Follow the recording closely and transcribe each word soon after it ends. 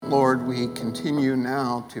Lord, we continue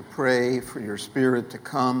now to pray for your Spirit to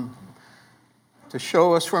come, to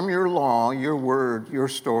show us from your law, your word, your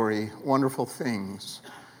story, wonderful things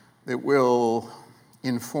that will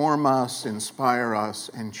inform us, inspire us,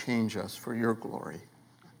 and change us for your glory.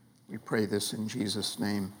 We pray this in Jesus'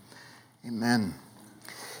 name. Amen.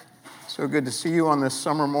 So good to see you on this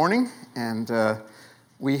summer morning, and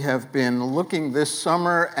we have been looking this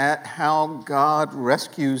summer at how God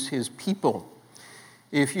rescues his people.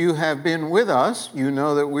 If you have been with us, you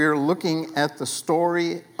know that we're looking at the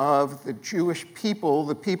story of the Jewish people,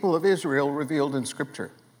 the people of Israel revealed in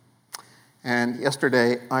Scripture. And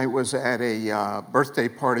yesterday I was at a birthday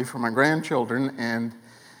party for my grandchildren and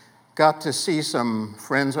got to see some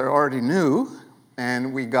friends I already knew,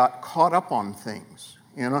 and we got caught up on things.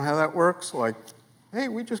 You know how that works? Like, hey,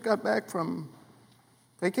 we just got back from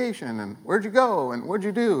vacation, and where'd you go, and what'd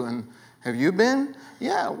you do, and have you been?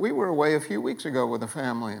 Yeah, we were away a few weeks ago with a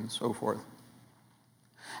family and so forth.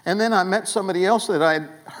 And then I met somebody else that I'd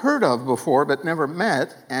heard of before but never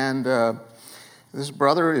met, and this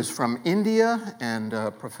brother is from India and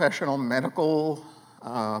a professional medical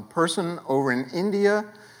person over in India.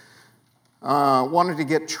 Wanted to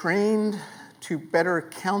get trained to better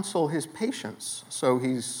counsel his patients. So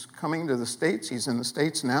he's coming to the States. He's in the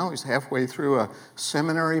States now. He's halfway through a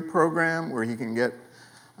seminary program where he can get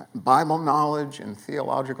Bible knowledge and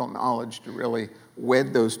theological knowledge to really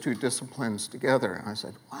wed those two disciplines together. And I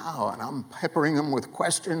said, wow, and I'm peppering him with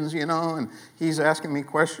questions, you know, and he's asking me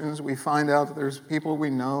questions. We find out that there's people we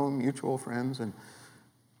know, mutual friends, and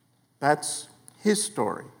that's his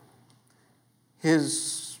story,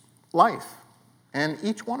 his life. And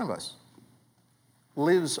each one of us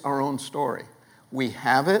lives our own story. We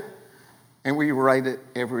have it, and we write it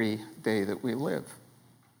every day that we live.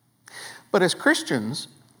 But as Christians,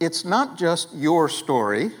 it's not just your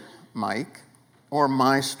story, Mike, or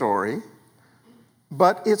my story,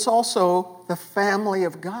 but it's also the family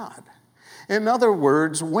of God. In other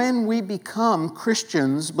words, when we become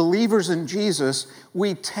Christians, believers in Jesus,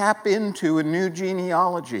 we tap into a new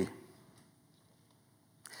genealogy.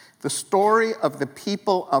 The story of the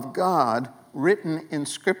people of God written in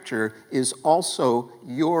Scripture is also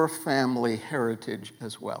your family heritage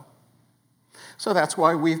as well. So that's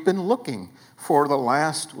why we've been looking for the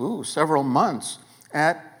last several months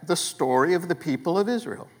at the story of the people of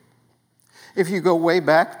Israel. If you go way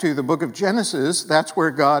back to the book of Genesis, that's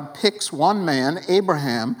where God picks one man,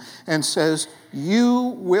 Abraham, and says,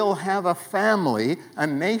 you will have a family, a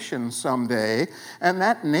nation someday, and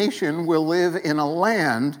that nation will live in a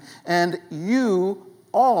land, and you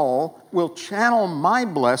all will channel my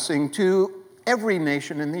blessing to every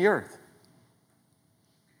nation in the earth.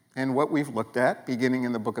 And what we've looked at, beginning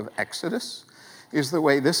in the book of Exodus, is the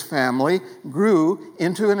way this family grew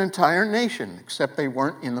into an entire nation, except they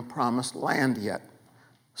weren't in the promised land yet.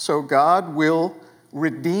 So God will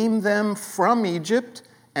redeem them from Egypt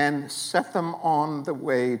and set them on the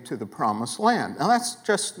way to the promised land. Now that's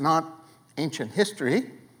just not ancient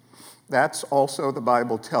history. That's also, the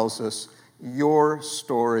Bible tells us, your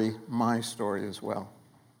story, my story as well.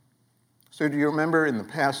 So do you remember in the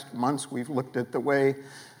past months we've looked at the way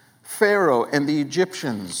Pharaoh and the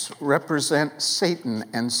Egyptians represent Satan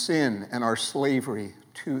and sin and our slavery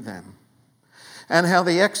to them. And how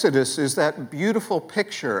the Exodus is that beautiful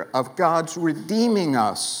picture of God's redeeming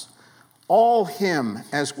us, all him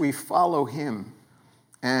as we follow him,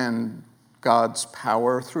 and God's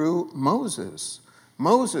power through Moses.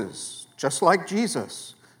 Moses, just like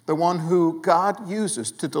Jesus, the one who God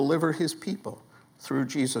uses to deliver his people through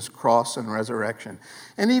Jesus' cross and resurrection.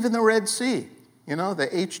 And even the Red Sea. You know, the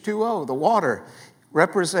H2O, the water,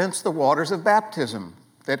 represents the waters of baptism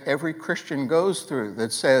that every Christian goes through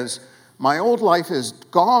that says, my old life is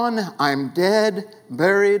gone, I'm dead,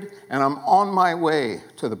 buried, and I'm on my way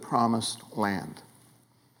to the promised land.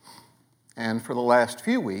 And for the last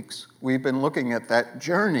few weeks, we've been looking at that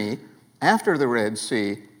journey after the Red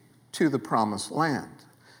Sea to the promised land.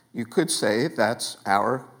 You could say that's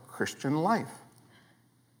our Christian life.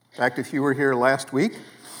 In fact, if you were here last week,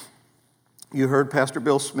 you heard Pastor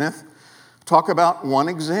Bill Smith talk about one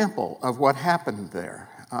example of what happened there.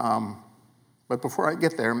 But before I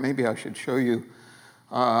get there, maybe I should show you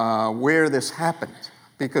where this happened,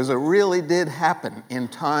 because it really did happen in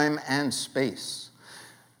time and space.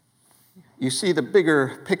 You see the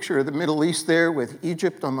bigger picture of the Middle East there with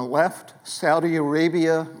Egypt on the left, Saudi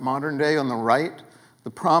Arabia, modern day, on the right,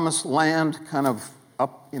 the promised land kind of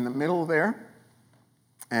up in the middle there.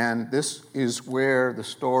 And this is where the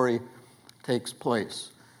story takes place.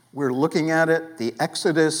 We're looking at it, the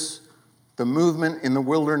Exodus, the movement in the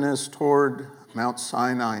wilderness toward Mount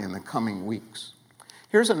Sinai in the coming weeks.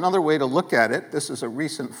 Here's another way to look at it. This is a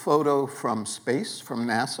recent photo from space, from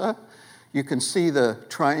NASA. You can see the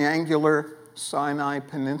triangular Sinai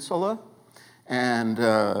Peninsula, and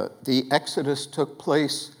the Exodus took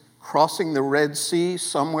place crossing the Red Sea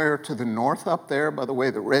somewhere to the north up there. By the way,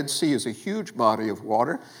 the Red Sea is a huge body of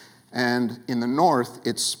water, and in the north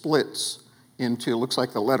it splits into, looks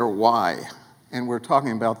like the letter Y, and we're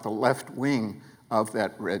talking about the left wing of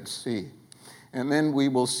that Red Sea. And then we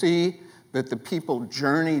will see that the people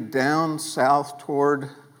journey down south toward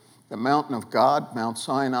the mountain of God, Mount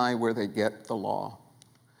Sinai, where they get the law.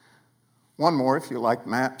 One more, if you like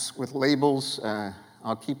maps with labels.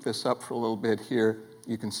 I'll keep this up for a little bit here.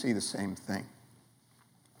 You can see the same thing.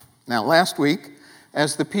 Now, last week,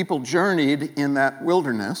 as the people journeyed in that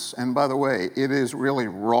wilderness, and by the way, it is really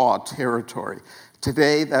raw territory.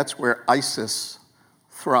 Today, that's where ISIS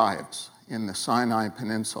thrives, in the Sinai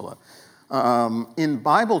Peninsula. In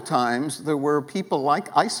Bible times, there were people like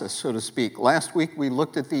ISIS, so to speak. Last week, we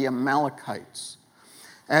looked at the Amalekites.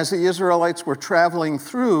 As the Israelites were traveling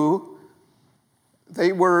through,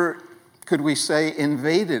 they were, could we say,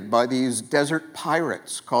 invaded by these desert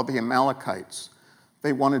pirates called the Amalekites.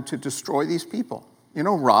 They wanted to destroy these people,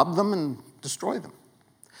 rob them and destroy them.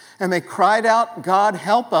 And they cried out, "God,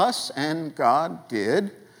 help us," and God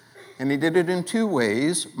did. And he did it in two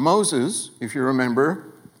ways. Moses, if you remember,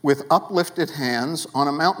 with uplifted hands on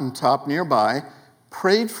a mountaintop nearby,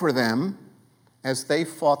 prayed for them as they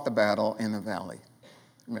fought the battle in the valley.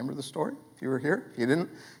 Remember the story? If you were here? If you didn't,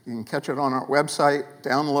 you can catch it on our website,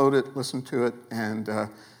 download it, listen to it, and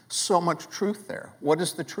so much truth there. What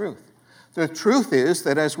is the truth? The truth is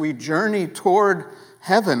that as we journey toward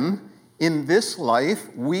heaven in this life,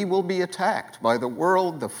 we will be attacked by the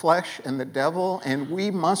world, the flesh, and the devil, and we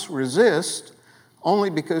must resist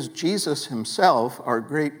only because Jesus himself, our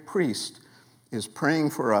great priest, is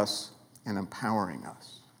praying for us and empowering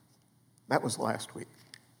us. That was last week.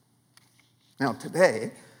 Now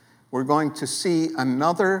today, we're going to see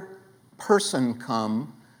another person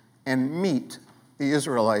come and meet the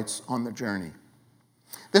Israelites on the journey.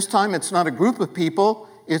 This time it's not a group of people,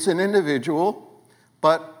 it's an individual,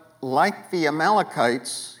 but like the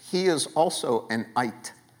Amalekites, he is also an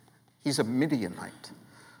Ite. He's a Midianite.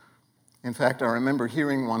 In fact, I remember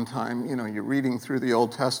hearing one time, you're reading through the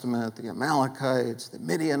Old Testament, the Amalekites, the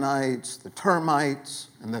Midianites, the termites,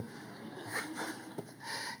 and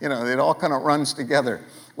it all kind of runs together.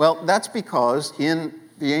 Well, that's because in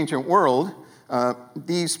the ancient world,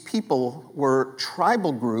 these people were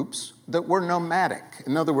tribal groups that were nomadic.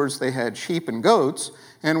 In other words, they had sheep and goats,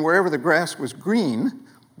 and wherever the grass was green,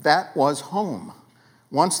 that was home.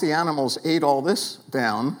 Once the animals ate all this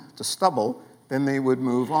down to stubble, then they would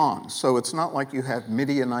move on. So it's not like you have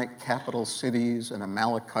Midianite capital cities and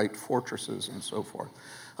Amalekite fortresses and so forth.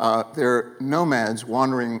 They're nomads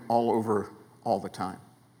wandering all over all the time.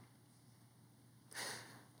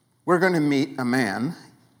 We're going to meet a man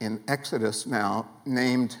in Exodus now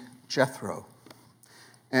named Jethro.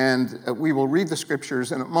 And we will read the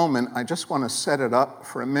scriptures in a moment. I just want to set it up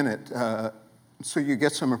for a minute so you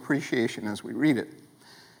get some appreciation as we read it.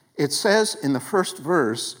 It says in the first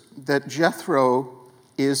verse that Jethro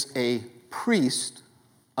is a priest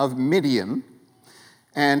of Midian,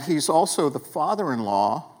 and he's also the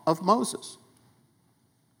father-in-law of Moses.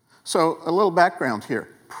 So a little background here.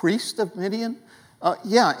 Priest of Midian?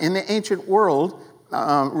 In the ancient world,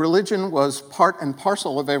 religion was part and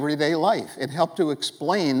parcel of everyday life. It helped to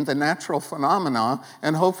explain the natural phenomena,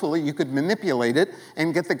 and hopefully you could manipulate it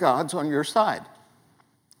and get the gods on your side.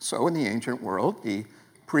 So in the ancient world, the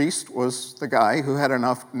priest was the guy who had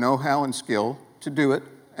enough know-how and skill to do it,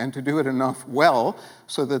 and to do it enough well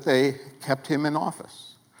so that they kept him in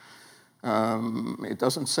office. It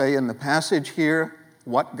doesn't say in the passage here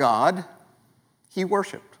what god he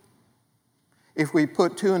worshipped. If we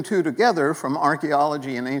put two and two together from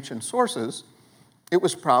archaeology and ancient sources, it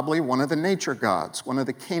was probably one of the nature gods, one of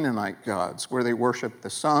the Canaanite gods, where they worshiped the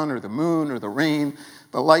sun or the moon or the rain,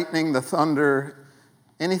 the lightning, the thunder,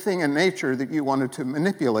 anything in nature that you wanted to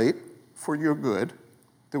manipulate for your good,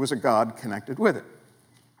 there was a god connected with it.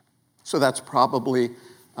 So that's probably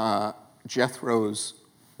Jethro's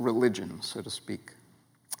religion, so to speak,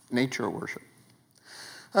 nature worship.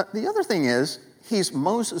 The other thing is, he's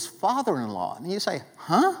Moses' father-in-law. And you say,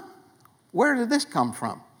 where did this come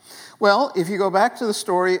from? Well, if you go back to the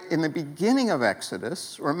story in the beginning of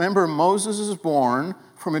Exodus, remember Moses is born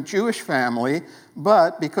from a Jewish family,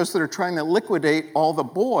 but because they're trying to liquidate all the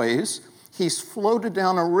boys, he's floated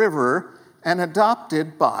down a river and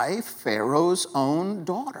adopted by Pharaoh's own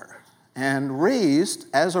daughter and raised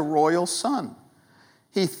as a royal son.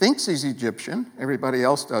 He thinks he's Egyptian. Everybody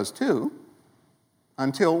else does too,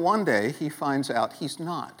 until one day he finds out he's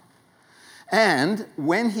not. And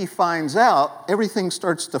when he finds out, everything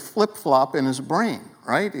starts to flip-flop in his brain,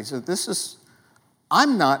 right? He said,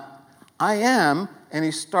 I'm not, I am, and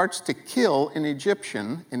he starts to kill an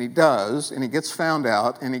Egyptian, and he does, and he gets found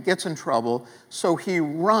out, and he gets in trouble, so he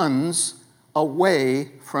runs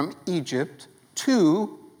away from Egypt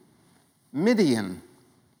to Midian,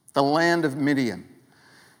 the land of Midian.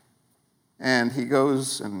 And he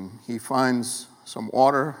goes and he finds some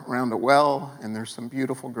water around a well, and there's some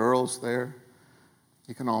beautiful girls there.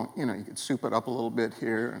 You can soup it up a little bit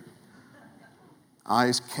here.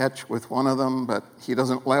 Eyes catch with one of them, but he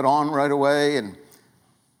doesn't let on right away, and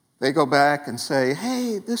they go back and say,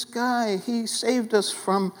 hey, this guy, he saved us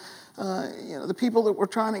from the people that were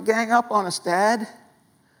trying to gang up on us, Dad.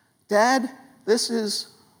 Dad, this is,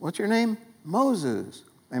 what's your name? Moses.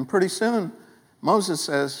 And pretty soon, Moses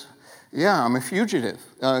says, yeah, I'm a fugitive.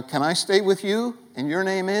 Can I stay with you? And your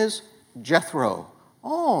name is Jethro.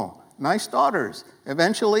 Oh, nice daughters.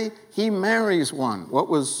 Eventually, he marries one. What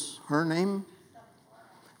was her name?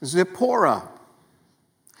 Zipporah.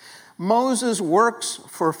 Moses works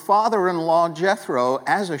for father-in-law Jethro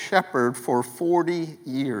as a shepherd for 40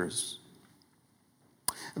 years.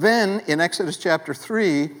 Then, in Exodus chapter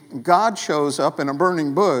 3, God shows up in a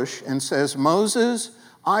burning bush and says, Moses,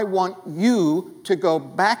 I want you to go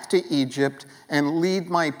back to Egypt and lead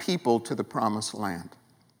my people to the promised land.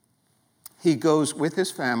 He goes with his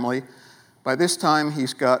family. By this time,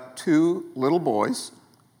 he's got 2 little boys.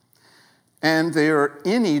 And they're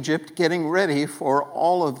in Egypt getting ready for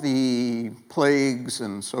all of the plagues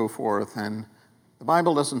and so forth. And the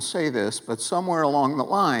Bible doesn't say this, but somewhere along the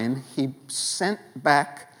line, he sent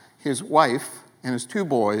back his wife and his 2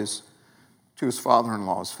 boys to his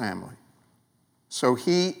father-in-law's family. So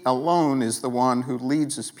he alone is the one who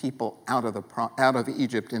leads his people out of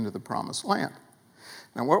Egypt into the promised land.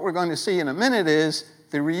 Now, what we're going to see in a minute is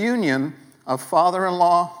the reunion of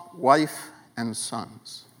father-in-law, wife, and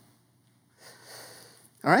sons.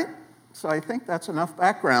 All right, so I think that's enough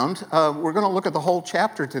background. We're going to look at the whole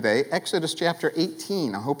chapter today, Exodus chapter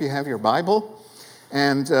 18. I hope you have your Bible.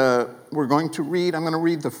 And I'm going to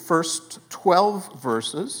read the first 12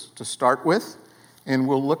 verses to start with, and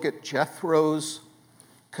we'll look at Jethro's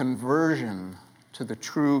conversion to the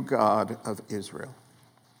true God of Israel.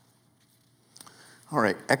 All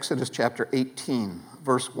right, Exodus chapter 18,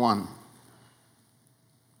 verse 1.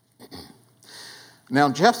 Now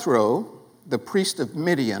Jethro, the priest of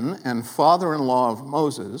Midian and father-in-law of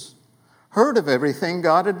Moses, heard of everything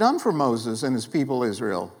God had done for Moses and his people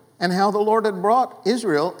Israel, and how the Lord had brought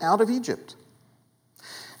Israel out of Egypt.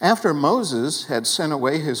 After Moses had sent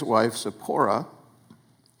away his wife Zipporah,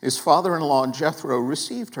 his father-in-law Jethro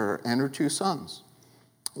received her and her 2 sons.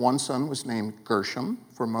 One son was named Gershom,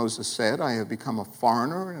 for Moses said, I have become a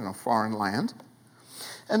foreigner in a foreign land.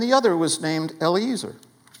 And the other was named Eliezer,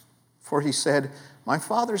 for he said, my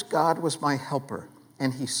father's God was my helper,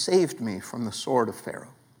 and he saved me from the sword of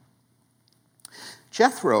Pharaoh.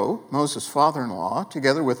 Jethro, Moses' father-in-law,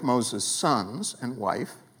 together with Moses' sons and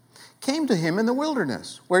wife, came to him in the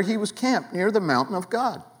wilderness, where he was camped near the mountain of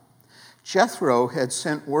God. Jethro had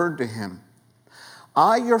sent word to him,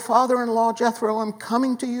 I, your father-in-law Jethro, am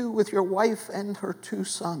coming to you with your wife and her 2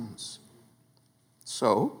 sons.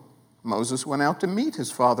 So Moses went out to meet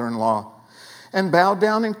his father-in-law and bowed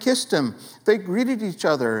down and kissed him. They greeted each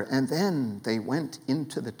other, and then they went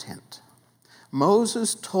into the tent.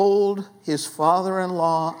 Moses told his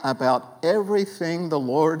father-in-law about everything the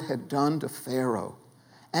Lord had done to Pharaoh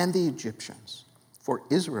and the Egyptians for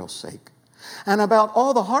Israel's sake, and about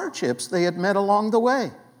all the hardships they had met along the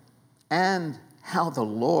way, and how the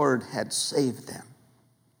Lord had saved them.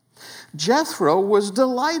 Jethro was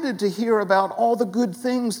delighted to hear about all the good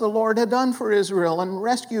things the Lord had done for Israel in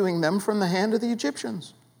rescuing them from the hand of the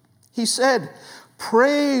Egyptians. He said,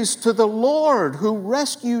 praise to the Lord who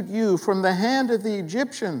rescued you from the hand of the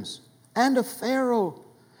Egyptians and of Pharaoh,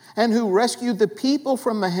 and who rescued the people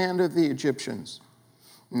from the hand of the Egyptians.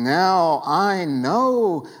 Now I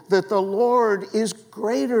know that the Lord is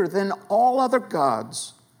greater than all other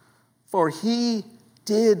gods, for he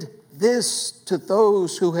did this to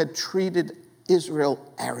those who had treated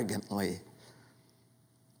Israel arrogantly.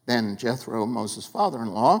 Then Jethro, Moses'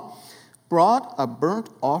 father-in-law, brought a burnt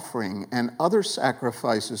offering and other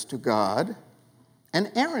sacrifices to God,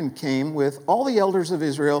 and Aaron came with all the elders of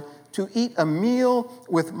Israel to eat a meal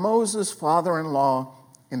with Moses' father-in-law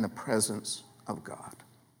in the presence of God.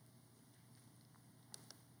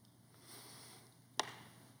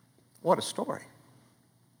 What a story.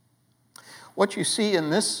 What you see in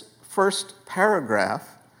this first paragraph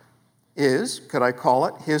is, could I call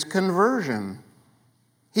it, his conversion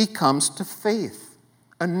he comes to faith,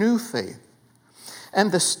 a new faith.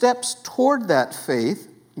 And the steps toward that faith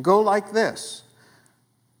go like this.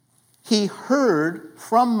 He heard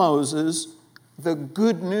from Moses the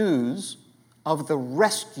good news of the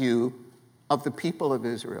rescue of the people of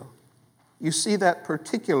Israel. You see that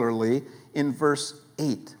particularly in verse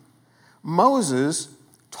 8. Moses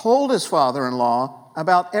told his father-in-law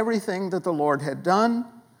about everything that the Lord had done.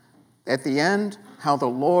 At the end, how the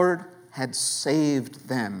Lord had saved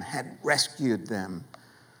them, had rescued them.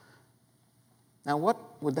 Now, what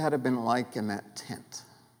would that have been like in that tent?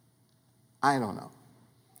 I don't know.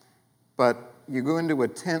 But you go into a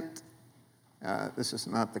tent. This is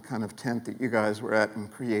not the kind of tent that you guys were at in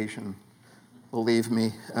creation, believe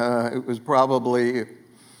me. It was probably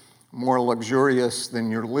more luxurious than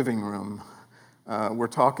your living room. We're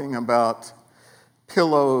talking about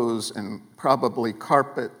pillows and probably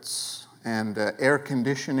carpets and air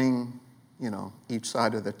conditioning, each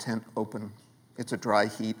side of the tent open. It's a dry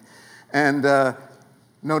heat. And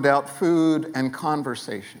no doubt food and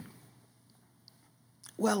conversation.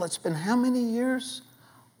 Well, it's been how many years?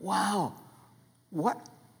 Wow. What?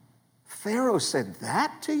 Pharaoh said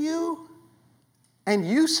that to you? And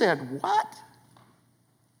you said what?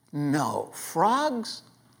 No. Frogs?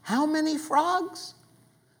 How many frogs?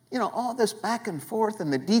 All this back and forth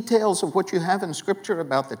and the details of what you have in Scripture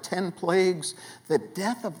about the 10 plagues, the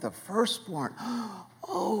death of the firstborn.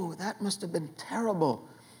 Oh, that must have been terrible.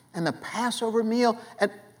 And the Passover meal.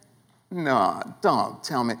 And no, don't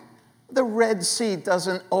tell me. The Red Sea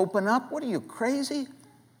doesn't open up. What are you, crazy?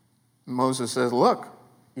 Moses says, look,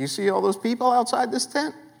 you see all those people outside this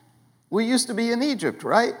tent? We used to be in Egypt,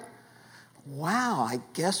 right? Wow, I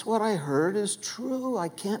guess what I heard is true. I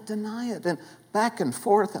can't deny it. And back and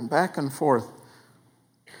forth and back and forth.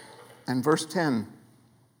 And verse 10,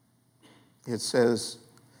 it says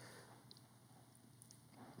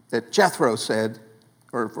that Jethro said,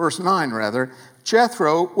 or verse 9 rather,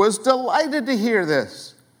 Jethro was delighted to hear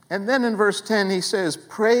this. And then in verse 10 he says,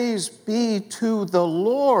 praise be to the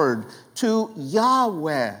Lord, to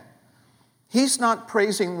Yahweh. He's not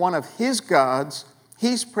praising one of his gods.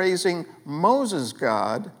 He's praising Moses'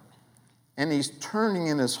 God. And he's turning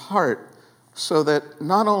in his heart so that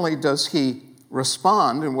not only does he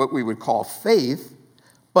respond in what we would call faith,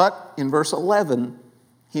 but in verse 11,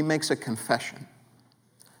 he makes a confession.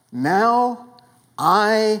 Now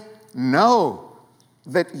I know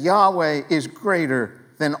that Yahweh is greater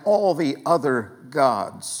than all the other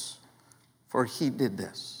gods, for he did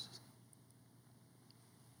this.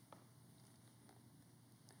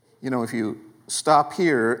 If you stop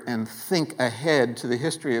here and think ahead to the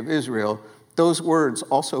history of Israel, those words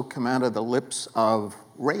also come out of the lips of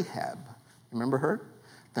Rahab. Remember her?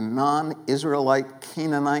 The non-Israelite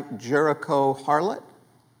Canaanite Jericho harlot?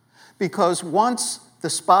 Because once the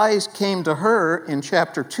spies came to her in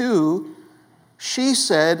chapter 2, she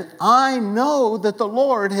said, I know that the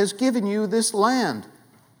Lord has given you this land,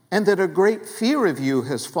 and that a great fear of you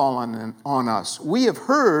has fallen on us. We have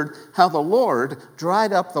heard how the Lord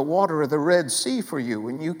dried up the water of the Red Sea for you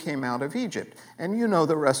when you came out of Egypt. And you know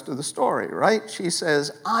the rest of the story, right? She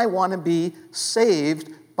says, I want to be saved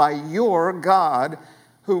by your God,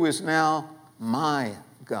 who is now my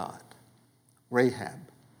God, Rahab.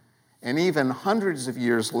 And even hundreds of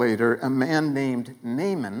years later, a man named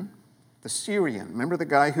Naaman, the Syrian, remember the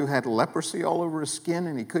guy who had leprosy all over his skin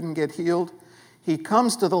and he couldn't get healed? He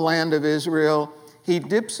comes to the land of Israel, he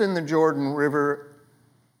dips in the Jordan River,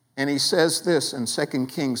 and he says this in 2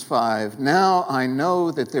 Kings 5, now I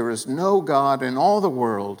know that there is no God in all the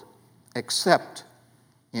world except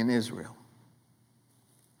in Israel.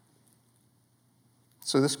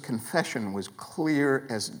 So this confession was clear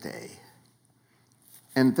as day.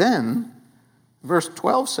 And then, verse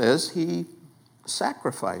 12 says he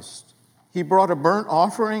sacrificed. He brought a burnt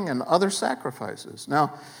offering and other sacrifices.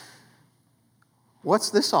 Now, what's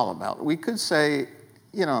this all about? We could say,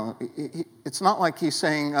 it's not like he's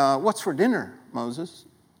saying, what's for dinner, Moses?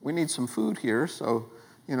 We need some food here, so,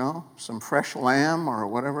 some fresh lamb or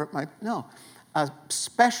whatever it might be. No, a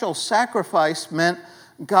special sacrifice meant,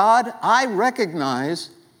 God, I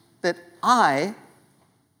recognize that I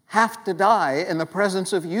have to die in the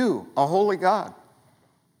presence of you, a holy God.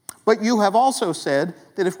 But you have also said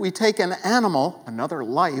that if we take an animal, another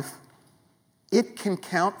life, it can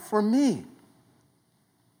count for me.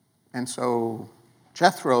 And so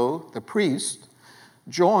Jethro, the priest,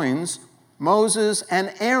 joins Moses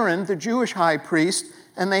and Aaron, the Jewish high priest,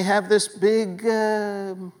 and they have this big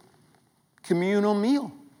communal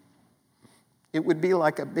meal. It would be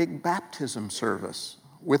like a big baptism service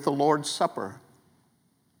with the Lord's Supper.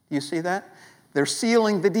 You see that? They're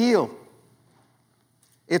sealing the deal.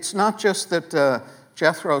 It's not just that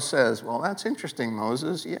Jethro says, well, that's interesting,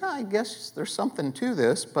 Moses. Yeah, I guess there's something to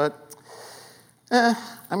this, but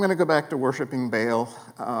I'm going to go back to worshiping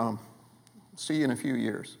Baal. See you in a few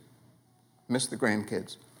years. Miss the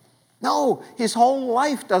grandkids. No, his whole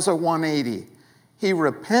life does a 180. He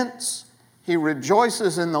repents, he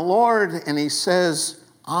rejoices in the Lord, and he says,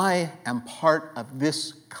 I am part of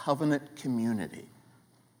this covenant community.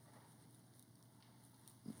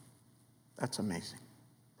 That's amazing.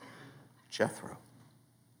 Jethro.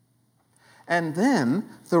 And then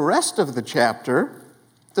the rest of the chapter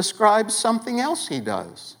describes something else he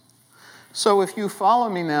does. So if you follow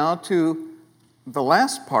me now to the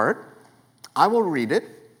last part, I will read it,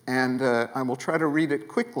 and I will try to read it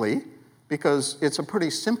quickly because it's a pretty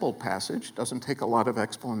simple passage, doesn't take a lot of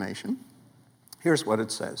explanation. Here's what it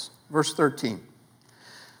says, verse 13.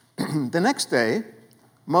 The next day,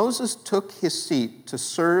 Moses took his seat to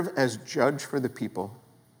serve as judge for the people,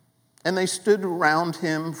 and they stood around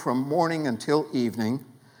him from morning until evening.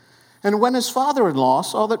 And when his father-in-law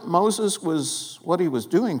saw that Moses was what he was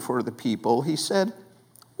doing for the people, he said,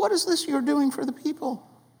 what is this you're doing for the people?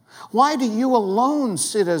 Why do you alone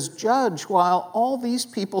sit as judge while all these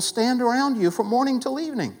people stand around you from morning till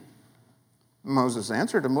evening? Moses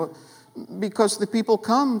answered him, because the people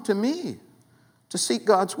come to me to seek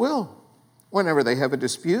God's will. Whenever they have a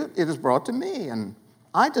dispute, it is brought to me, and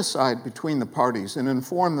I decide between the parties and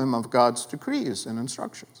inform them of God's decrees and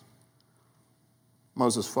instructions.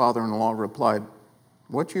 Moses' father-in-law replied,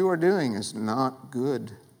 what you are doing is not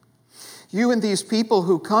good. You and these people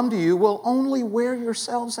who come to you will only wear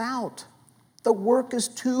yourselves out. The work is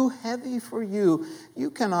too heavy for you.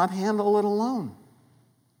 You cannot handle it alone.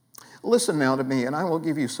 Listen now to me, and I will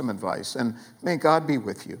give you some advice, and may God be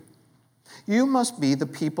with you. You must be the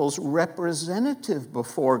people's representative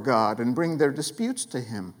before God and bring their disputes to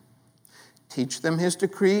him. Teach them his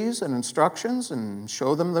decrees and instructions and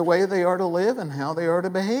show them the way they are to live and how they are to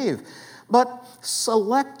behave. But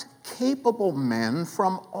select capable men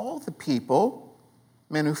from all the people,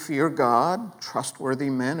 men who fear God, trustworthy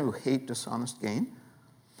men who hate dishonest gain,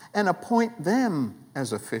 and appoint them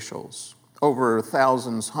as officials over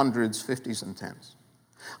thousands, hundreds, fifties, and tens.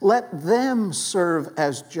 Let them serve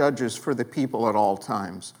as judges for the people at all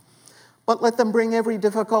times, but let them bring every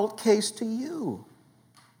difficult case to you.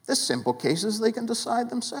 The simple cases they can decide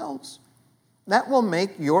themselves. That will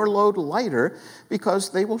make your load lighter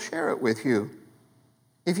because they will share it with you.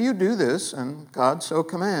 If you do this, and God so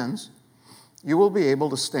commands, you will be able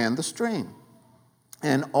to stand the strain,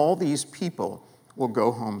 and all these people will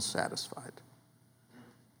go home satisfied.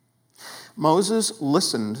 Moses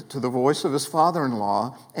listened to the voice of his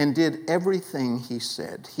father-in-law and did everything he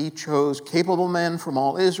said. He chose capable men from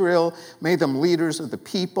all Israel, made them leaders of the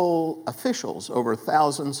people, officials over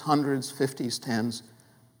thousands, hundreds, fifties, tens.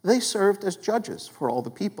 They served as judges for all the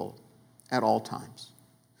people at all times.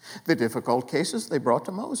 The difficult cases they brought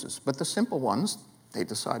to Moses, but the simple ones they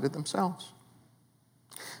decided themselves.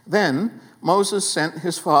 Then Moses sent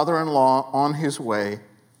his father-in-law on his way,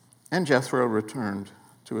 and Jethro returned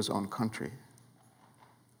to his own country.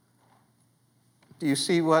 Do you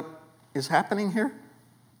see what is happening here?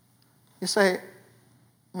 You say,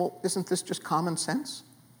 well, isn't this just common sense?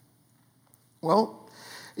 Well,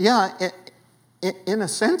 yeah, in a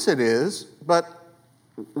sense it is, but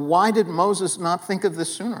why did Moses not think of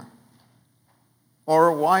this sooner?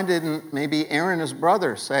 Or why didn't maybe Aaron, his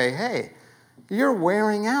brother, say, hey, you're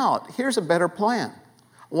wearing out. Here's a better plan.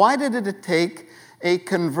 Why did it take a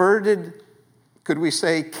converted, could we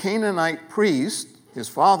say, Canaanite priest, his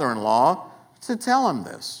father-in-law, to tell him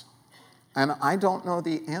this? And I don't know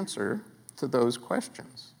the answer to those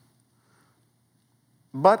questions.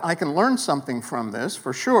 But I can learn something from this,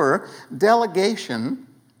 for sure. Delegation,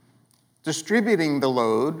 distributing the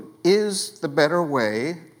load, is the better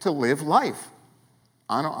way to live life.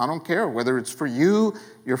 I don't care whether it's for you,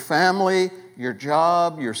 your family, your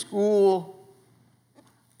job, your school,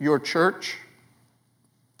 your church.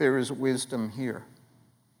 There is wisdom here.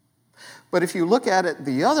 But if you look at it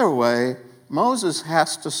the other way, Moses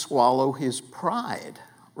has to swallow his pride,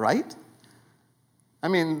 right? I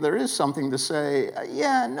mean, there is something to say,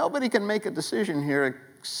 yeah, nobody can make a decision here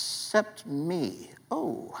except me.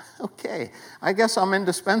 Oh, okay. I guess I'm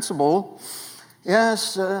indispensable.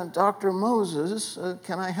 Yes, Dr. Moses,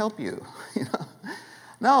 can I help you?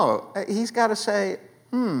 No, he's got to say,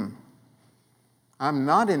 I'm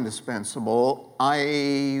not indispensable.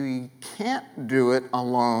 I can't do it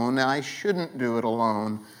alone. I shouldn't do it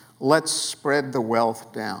alone. Let's spread the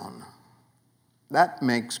wealth down. That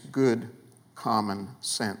makes good common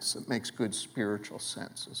sense. It makes good spiritual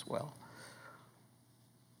sense as well.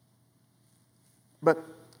 But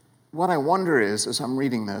what I wonder is, as I'm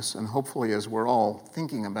reading this, and hopefully as we're all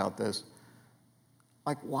thinking about this,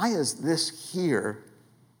 like, why is this here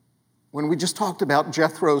when we just talked about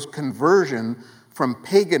Jethro's conversion from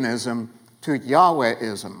paganism to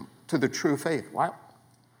Yahwehism, to the true faith?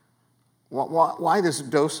 Why this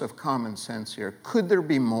dose of common sense here? Could there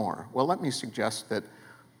be more? Well, let me suggest that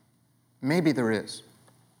maybe there is.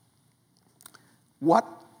 What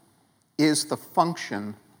is the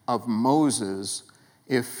function of Moses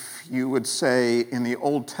if you would say in the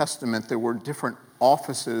Old Testament there were different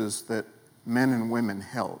offices that men and women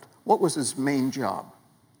held? What was his main job?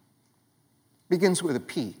 Begins with a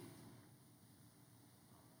P.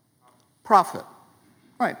 Prophet.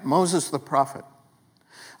 Right, Moses the prophet.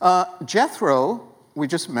 Jethro, we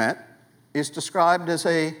just met, is described as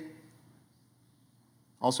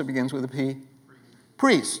also begins with a P.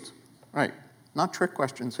 Priest. Right, not trick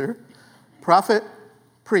questions here. Prophet,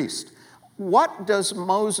 priest. What does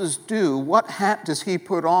Moses do? What hat does he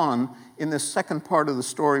put on in the second part of the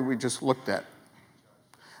story we just looked at?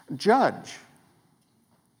 Judge.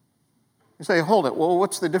 You say, hold it, well,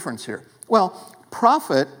 what's the difference here? Well,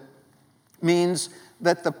 prophet means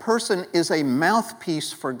that the person is a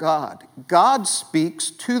mouthpiece for God. God speaks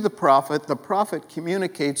to the prophet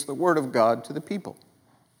communicates the word of God to the people.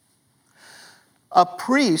 A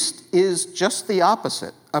priest is just the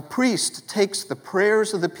opposite. A priest takes the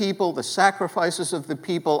prayers of the people, the sacrifices of the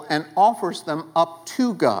people, and offers them up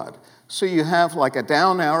to God. So you have like a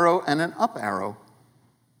down arrow and an up arrow.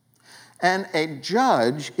 And a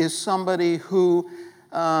judge is somebody who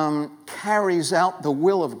carries out the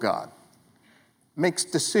will of God, makes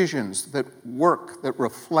decisions that work, that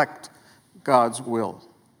reflect God's will.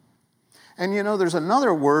 And you know, there's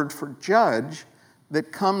another word for judge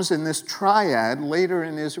that comes in this triad later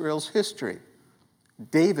in Israel's history.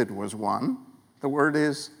 David was one. The word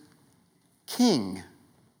is king.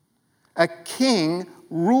 A king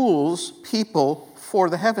rules people for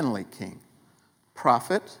the heavenly king.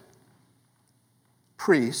 Prophet,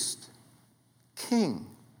 priest, king.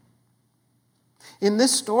 In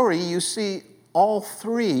this story, you see all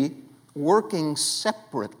three working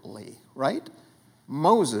separately, right?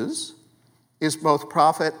 Moses is both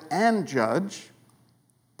prophet and judge,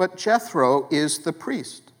 but Jethro is the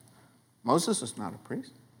priest. Moses is not a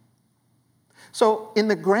priest. So in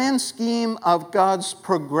the grand scheme of God's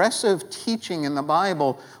progressive teaching in the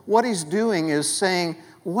Bible, what he's doing is saying,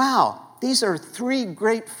 wow, these are three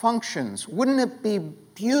great functions. Wouldn't it be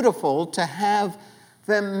beautiful to have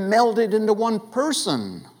them melded into one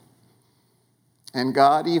person? And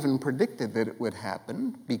God even predicted that it would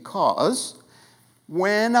happen because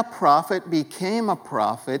when a prophet became a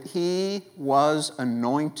prophet, he was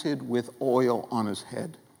anointed with oil on his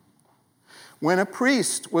head. When a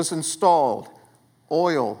priest was installed,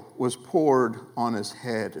 oil was poured on his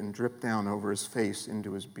head and dripped down over his face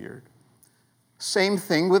into his beard. Same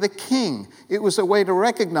thing with a king. It was a way to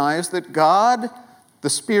recognize that God, the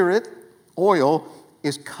Spirit, oil,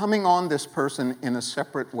 is coming on this person in a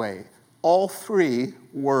separate way. All three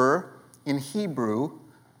were, in Hebrew,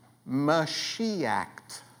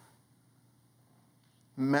 Mashiach,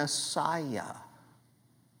 Messiah.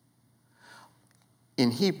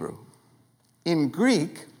 In Hebrew. In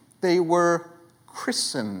Greek, they were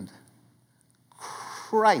christened,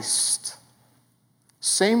 Christ.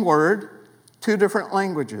 Same word, two different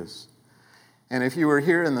languages. And if you were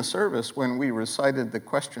here in the service when we recited the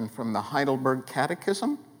question from the Heidelberg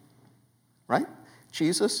Catechism, right?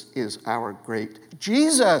 Jesus is our great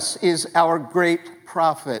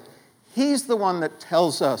prophet. He's the one that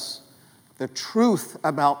tells us the truth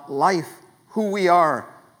about life, who we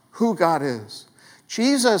are, who God is.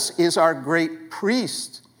 Jesus is our great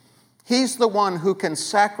priest. He's the one who can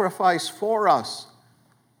sacrifice for us,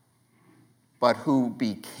 but who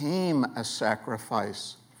became a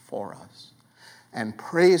sacrifice for us and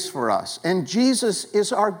prays for us. And Jesus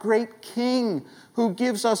is our great King who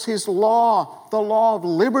gives us his law, the law of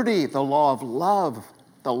liberty, the law of love,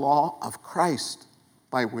 the law of Christ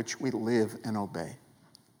by which we live and obey.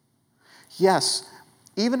 Yes,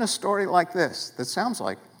 even a story like this that sounds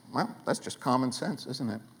like, well, that's just common sense, isn't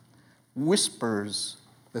it? Whispers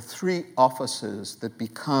the three offices that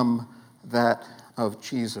become that of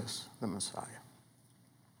Jesus, the Messiah.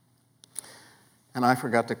 And I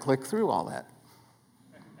forgot to click through all that.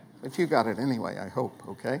 But you got it anyway, I hope,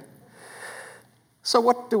 okay? So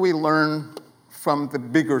what do we learn from the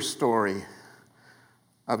bigger story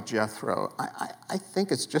of Jethro? I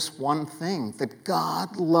think it's just one thing, that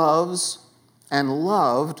God loves and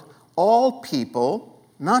loved all people,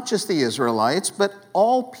 not just the Israelites, but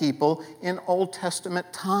all people in Old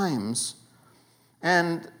Testament times.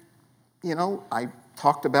 And, you know, I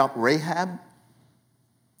talked about Rahab,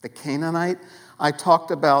 the Canaanite. I talked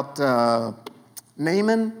about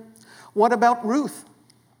Naaman. What about Ruth?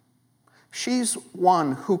 She's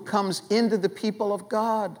one who comes into the people of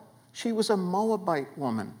God. She was a Moabite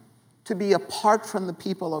woman to be apart from the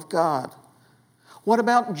people of God. What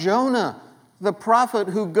about Jonah, the prophet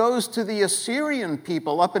who goes to the Assyrian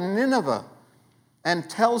people up in Nineveh and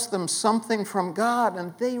tells them something from God,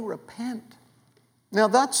 and they repent? Now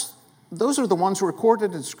those are the ones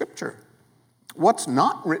recorded in Scripture. What's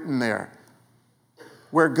not written there?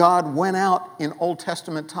 Where God went out in Old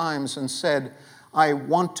Testament times and said, I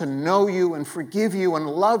want to know you and forgive you and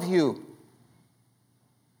love you.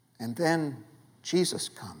 And then Jesus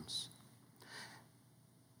comes.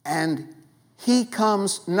 And he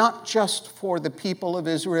comes not just for the people of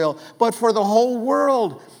Israel, but for the whole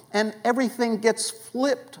world. And everything gets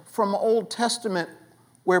flipped from Old Testament,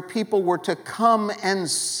 where people were to come and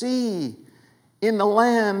see in the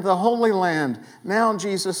land, the Holy Land. Now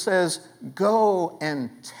Jesus says, go and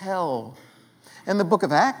tell. And the book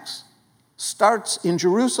of Acts starts in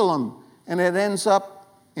Jerusalem, and it ends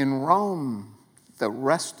up in Rome, the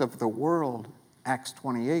rest of the world, Acts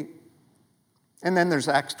 28. And then there's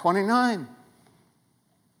Acts 29,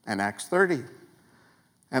 and Acts 30,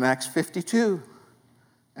 and Acts 52,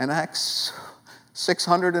 and Acts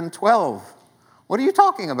 612. What are you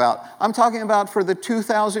talking about? I'm talking about for the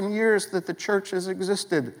 2,000 years that the church has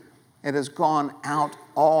existed. It has gone out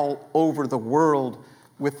all over the world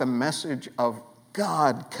with the message of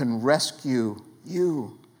God can rescue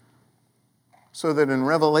you. So that in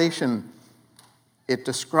Revelation, it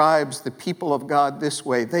describes the people of God this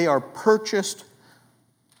way. They are purchased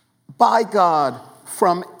by God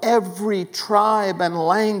from every tribe and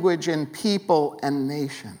language and people and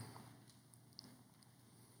nation.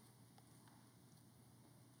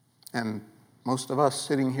 And most of us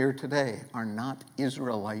sitting here today are not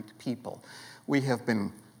Israelite people. We have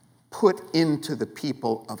been put into the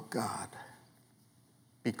people of God.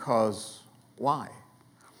 Because, why?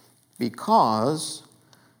 Because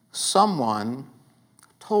someone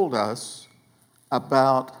told us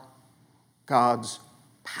about God's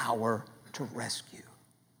power to rescue.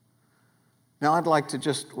 Now, I'd like to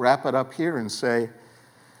just wrap it up here and say,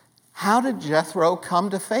 how did Jethro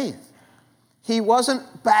come to faith? He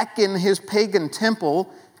wasn't back in his pagan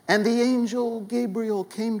temple and the angel Gabriel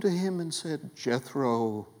came to him and said,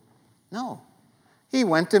 Jethro. No. He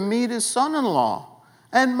went to meet his son-in-law.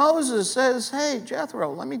 And Moses says, hey,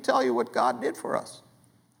 Jethro, let me tell you what God did for us.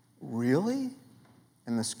 Really?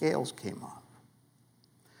 And the scales came off.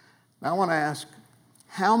 Now I want to ask,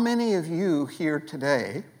 how many of you here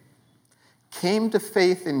today came to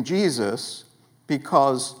faith in Jesus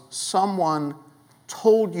because someone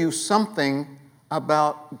told you something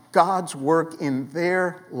about God's work in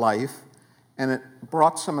their life and it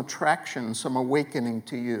brought some attraction, some awakening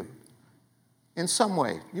to you? In some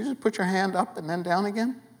way. You just put your hand up and then down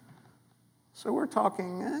again. So we're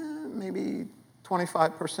talking maybe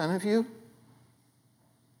 25% of you.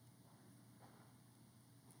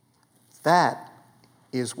 That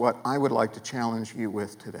is what I would like to challenge you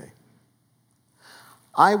with today.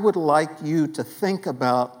 I would like you to think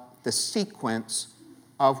about the sequence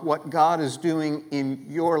of what God is doing in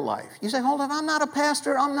your life. You say, hold on, I'm not a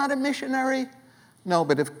pastor, I'm not a missionary. No,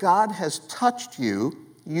 but if God has touched you,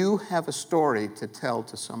 you have a story to tell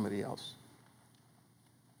to somebody else.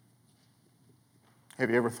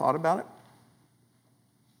 Have you ever thought about it?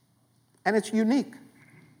 And it's unique.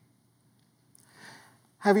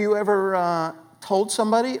 Have you ever told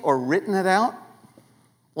somebody or written it out?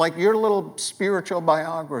 Like your little spiritual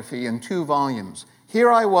biography in 2 volumes.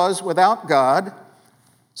 Here I was without God,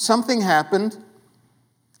 something happened,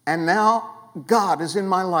 and now God is in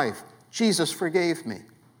my life. Jesus forgave me.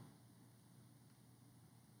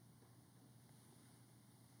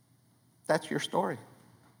 That's your story.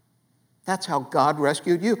 That's how God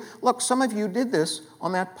rescued you. Look, some of you did this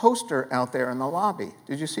on that poster out there in the lobby.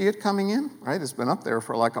 Did you see it coming in? Right? It's been up there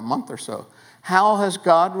for like a month or so. How has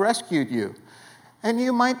God rescued you? And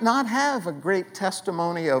you might not have a great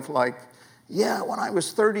testimony of like, yeah, when I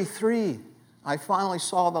was 33, I finally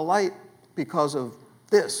saw the light because of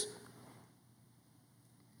this.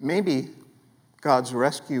 Maybe God's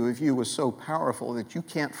rescue of you was so powerful that you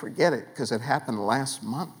can't forget it because it happened last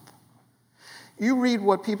month. You read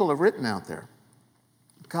what people have written out there.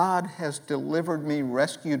 God has delivered me,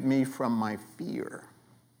 rescued me from my fear.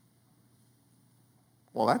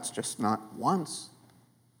 Well, that's just not once.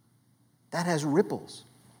 That has ripples.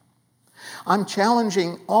 I'm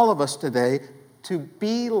challenging all of us today to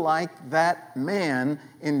be like that man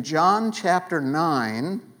in John chapter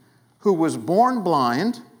 9 who was born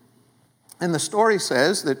blind, And the story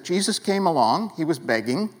says that Jesus came along, he was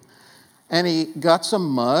begging, and he got some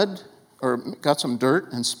mud, or got some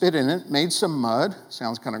dirt and spit in it, made some mud,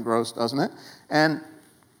 sounds kind of gross, doesn't it? And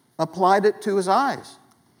applied it to his eyes.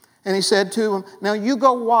 And he said to him, now you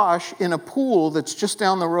go wash in a pool that's just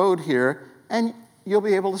down the road here, and you'll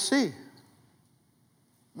be able to see.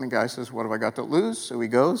 And the guy says, what have I got to lose? So he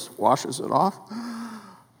goes, washes it off.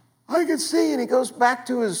 I can see, and he goes back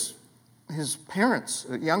to his parents,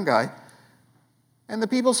 a young guy. And the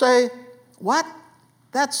people say, what?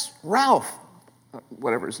 That's Ralph,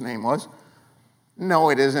 whatever his name was.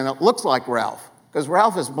 No, it isn't. It looks like Ralph, because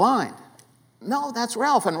Ralph is blind. No, that's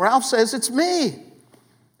Ralph. And Ralph says, it's me.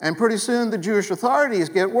 And pretty soon the Jewish authorities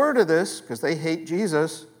get word of this, because they hate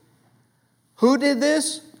Jesus. Who did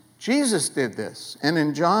this? Jesus did this. And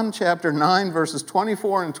in John chapter 9, verses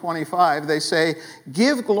 24 and 25, they say,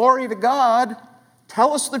 give glory to God.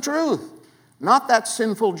 Tell us the truth. Not that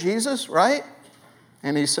sinful Jesus, right?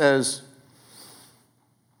 And he says,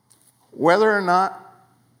 whether or not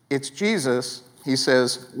it's Jesus, he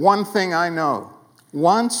says, one thing I know.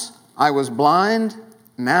 Once I was blind,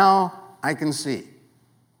 now I can see.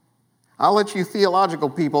 I'll let you theological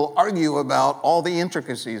people argue about all the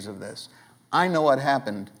intricacies of this. I know what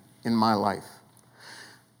happened in my life.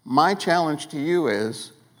 My challenge to you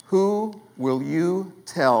is, who will you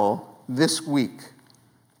tell this week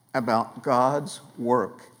about God's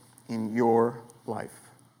work in your life?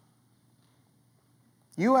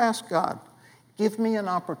 You ask God, give me an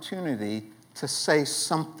opportunity to say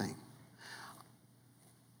something.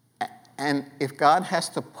 And if God has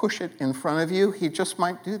to push it in front of you, he just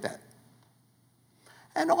might do that.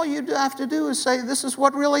 And all you have to do is say, this is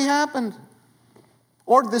what really happened.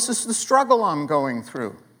 Or this is the struggle I'm going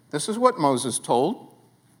through. This is what Moses told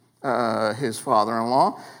his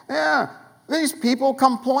father-in-law. Yeah, these people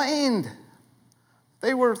complained.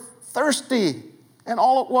 They were thirsty, and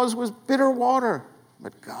all it was bitter water.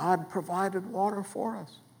 But God provided water for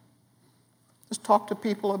us. Just talk to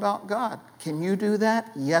people about God. Can you do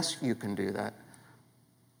that? Yes, you can do that.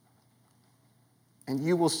 And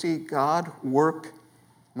you will see God work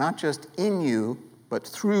not just in you, but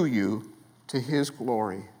through you to his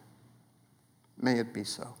glory. May it be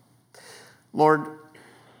so. Lord,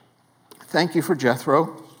 thank you for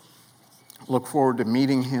Jethro. Look forward to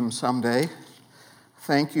meeting him someday.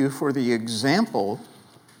 Thank you for the example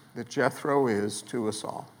that Jethro is to us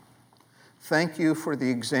all. Thank you for the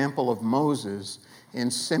example of Moses in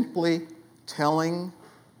simply telling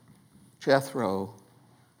Jethro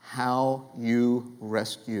how you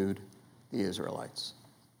rescued the Israelites.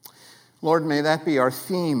 Lord, may that be our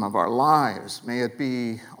theme of our lives. May it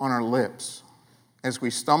be on our lips as we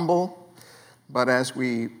stumble, but as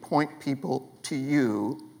we point people to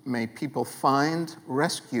you, may people find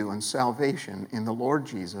rescue and salvation in the Lord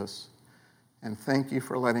Jesus. And thank you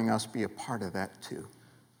for letting us be a part of that too.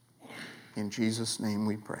 In Jesus' name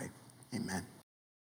we pray. Amen.